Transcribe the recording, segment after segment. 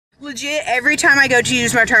Legit, every time I go to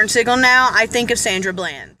use my turn signal now, I think of Sandra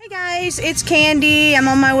Bland. Hey guys, it's Candy. I'm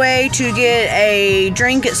on my way to get a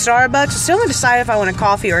drink at Starbucks. I still haven't decided if I want a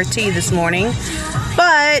coffee or a tea this morning,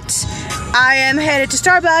 but I am headed to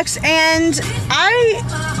Starbucks, and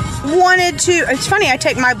I wanted to, it's funny, I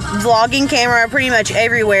take my vlogging camera pretty much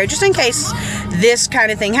everywhere just in case this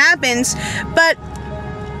kind of thing happens, but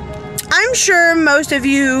I'm sure most of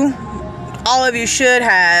you, all of you should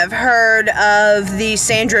have heard of the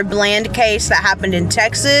Sandra Bland case that happened in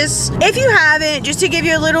Texas. If you haven't, just to give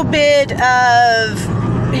you a little bit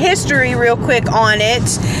of history real quick on it,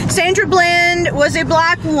 Sandra Bland was a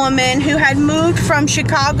black woman who had moved from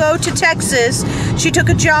Chicago to Texas. She took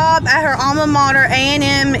a job at her alma mater,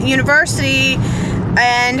 A&M University,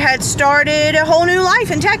 and had started a whole new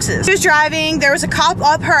life in Texas. She was driving, there was a cop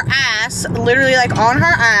up her ass, literally like on her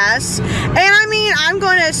ass, and I mean, I'm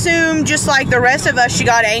going to assume just like the rest of us, she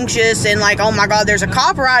got anxious and like, oh my god, there's a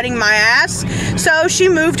cop riding my ass, so she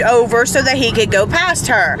moved over so that he could go past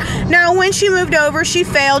her. Now, when she moved over, she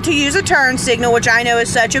failed to use a turn signal, which I know is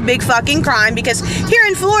such a big fucking crime, because here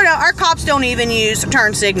in Florida, our cops don't even use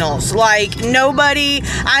turn signals. Like, nobody,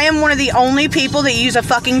 I am one of the only people that use a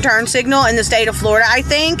fucking turn signal in the state of Florida, I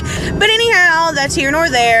think. But anyhow, that's here nor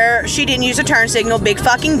there. She didn't use a turn signal, big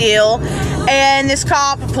fucking deal. And this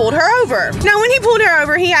cop pulled her over. Now, when he pulled her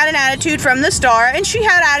over, he had an attitude from the start, and she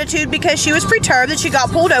had attitude because she was perturbed that she got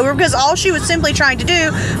pulled over because all she was simply trying to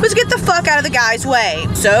do was get the fuck out of the guy's way.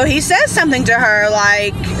 So he says something to her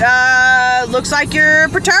like, looks like you're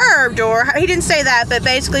perturbed, or he didn't say that, but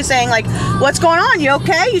basically saying like, what's going on? You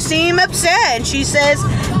okay? You seem upset. And she says,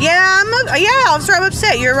 yeah, officer, I'm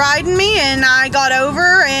upset. You're riding me, and I got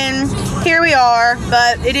over, and here we are.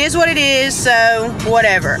 But it is what it is, so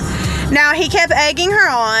whatever. Now, he kept egging her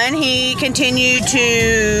on. He continued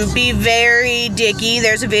to be very dicky.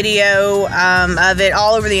 There's a video of it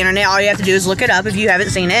all over the internet. All you have to do is look it up if you haven't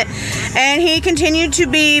seen it. And he continued to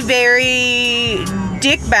be very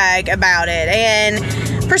dickbag about it, and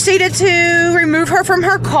proceeded to remove her from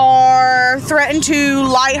her car, threatened to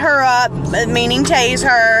light her up, meaning tase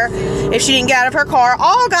her, if she didn't get out of her car.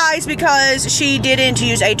 All, guys, because she didn't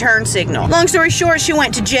use a turn signal. Long story short, she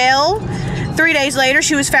went to jail. 3 days later,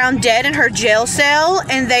 she was found dead in her jail cell,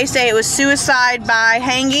 and they say it was suicide by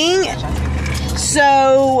hanging.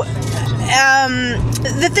 So,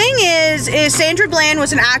 the thing is Sandra Bland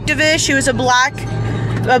was an activist. She was a Black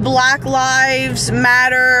Lives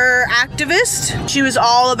Matter activist. She was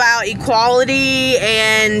all about equality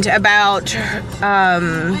and about,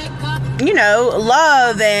 you know,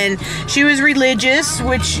 love, and she was religious,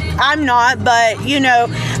 which I'm not, but, you know,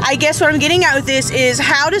 I guess what I'm getting at with this is,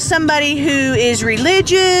 how does somebody who is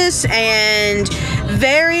religious and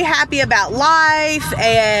very happy about life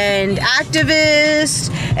and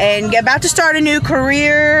activist and about to start a new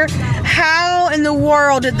career, how in the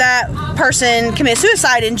world did that person commit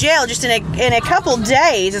suicide in jail just in a couple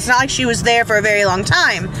days? It's not like she was there for a very long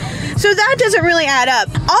time. So that doesn't really add up.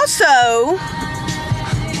 Also,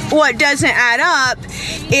 what doesn't add up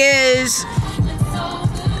is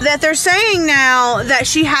that they're saying now that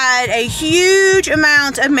she had a huge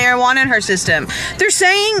amount of marijuana in her system. They're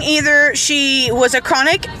saying either she was a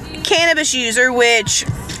chronic cannabis user, which,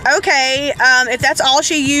 okay, if that's all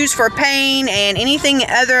she used for pain and anything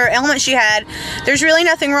other ailment she had, there's really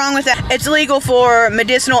nothing wrong with that. It's legal for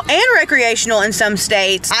medicinal and recreational in some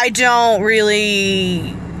states. I don't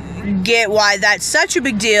really get why that's such a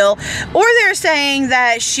big deal. Or they're saying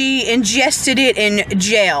that she ingested it in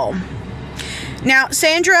jail. Now,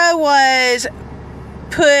 Sandra was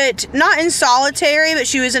put, not in solitary, but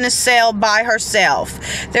she was in a cell by herself.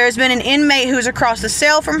 There's been an inmate who was across the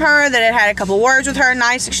cell from her that had a couple words with her,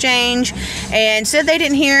 nice exchange, and said they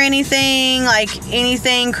didn't hear anything, like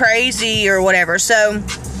anything crazy or whatever. So,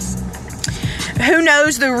 who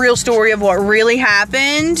knows the real story of what really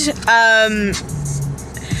happened?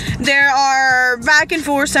 There are back and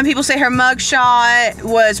forth. Some people say her mugshot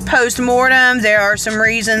was post-mortem. There are some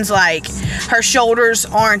reasons, like her shoulders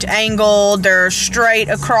aren't angled, they're straight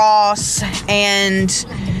across, and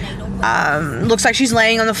looks like she's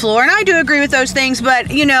laying on the floor. And I do agree with those things,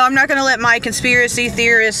 but, you know, I'm not going to let my conspiracy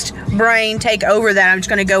theorist brain take over that. I'm just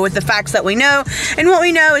going to go with the facts that we know. And what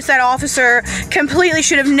we know is that officer completely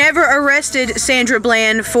should have never arrested Sandra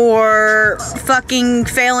Bland for fucking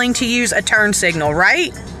failing to use a turn signal,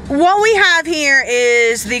 right? What we have here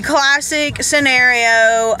is the classic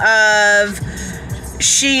scenario of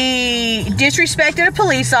she disrespected a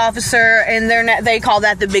police officer, and they call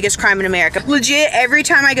that the biggest crime in America. Legit, every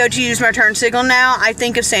time I go to use my turn signal now, I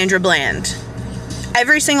think of Sandra Bland.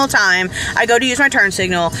 Every single time I go to use my turn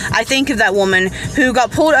signal, I think of that woman who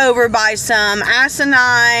got pulled over by some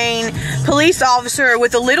asinine police officer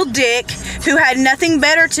with a little dick who had nothing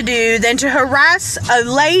better to do than to harass a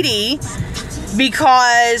lady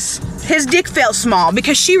because his dick felt small,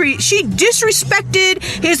 because she disrespected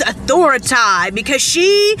his authority, because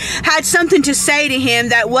she had something to say to him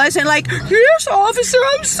that wasn't like, yes, officer,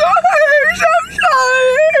 I'm sorry.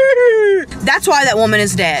 That's why that woman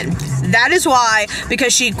is dead. That is why,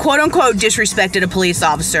 because she quote-unquote disrespected a police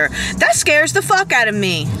officer. That scares the fuck out of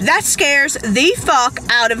me. That scares the fuck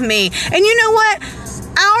out of me. And you know what?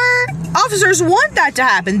 Our officers want that to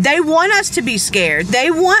happen. They want us to be scared.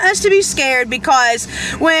 They want us to be scared because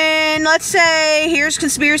when, let's say, here's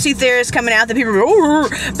conspiracy theorists coming out that people are,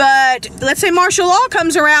 but let's say martial law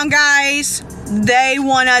comes around, guys, they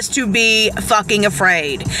want us to be fucking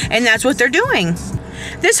afraid. And that's what they're doing.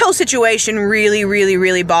 This whole situation really, really,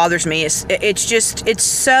 really bothers me. It's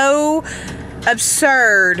so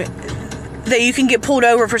absurd that you can get pulled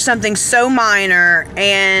over for something so minor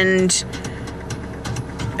and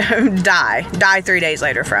die 3 days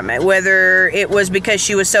later from it. Whether it was because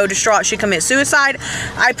she was so distraught she committed suicide.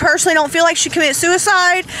 I personally don't feel like she committed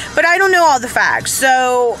suicide, but I don't know all the facts.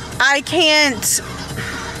 So I can't,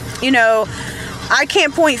 I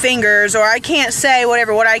can't point fingers, or I can't say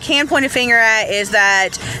whatever. What I can point a finger at is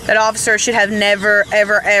that officer should have never,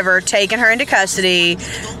 ever, ever taken her into custody.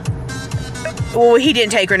 Well, he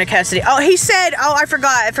didn't take her into custody. Oh, he said, I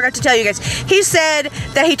forgot to tell you guys. He said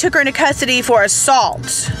that he took her into custody for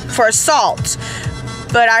assault.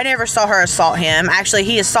 But I never saw her assault him. Actually,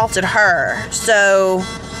 he assaulted her. So,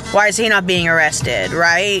 why is he not being arrested,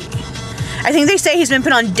 right? I think they say he's been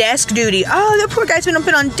put on desk duty. Oh, the poor guy's been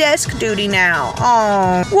put on desk duty now.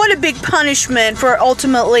 Oh, what a big punishment for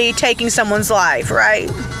ultimately taking someone's life, right?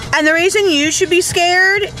 And the reason you should be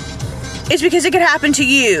scared is because it could happen to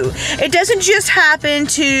you. It doesn't just happen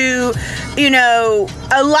to,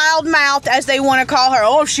 a loudmouth, as they want to call her.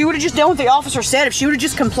 Oh, if she would have just done what the officer said, if she would have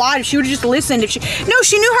just complied, if she would have just listened, No,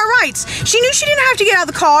 she knew her rights. She knew she didn't have to get out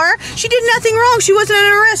of the car. She did nothing wrong. She wasn't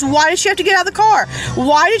under arrest. Why did she have to get out of the car?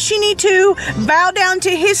 Why did she need to bow down to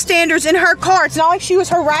his standards in her car? It's not like she was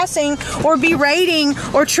harassing or berating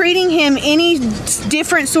or treating him any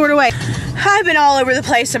different sort of way. I've been all over the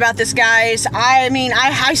place about this, guys.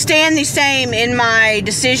 I stand the same in my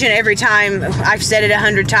decision every time. I've said it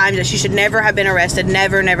 100 times that she should never have been arrested.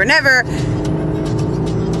 Never, never, never.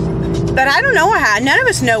 But I don't know what happened. None of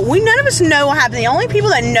us know. None of us know what happened. The only people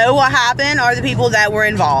that know what happened are the people that were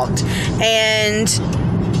involved. And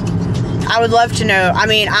I would love to know.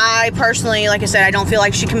 I personally, like I said, I don't feel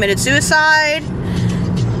like she committed suicide.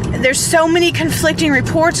 There's so many conflicting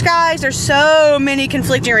reports, guys. There's so many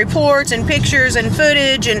conflicting reports and pictures and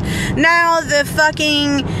footage, and now the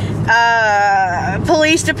fucking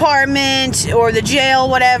police department or the jail,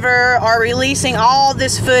 whatever, are releasing all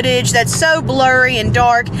this footage that's so blurry and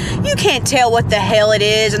dark. You can't tell what the hell it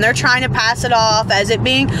is, and they're trying to pass it off as it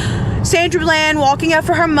being Sandra Bland walking up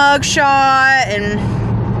for her mugshot, and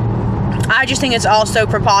I just think it's all so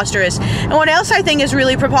preposterous. And what else I think is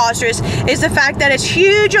really preposterous is the fact that it's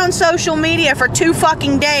huge on social media for 2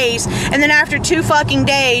 fucking days, and then after 2 fucking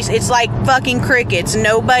days, it's like fucking crickets.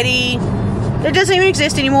 Nobody, it doesn't even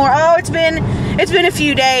exist anymore. Oh, it's been a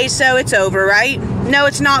few days, so it's over, right? No,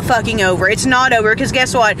 it's not fucking over. It's not over, because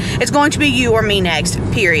guess what? It's going to be you or me next,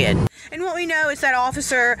 period. And what we know is that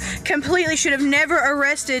officer completely should have never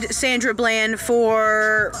arrested Sandra Bland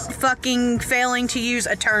for fucking failing to use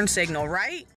a turn signal, right?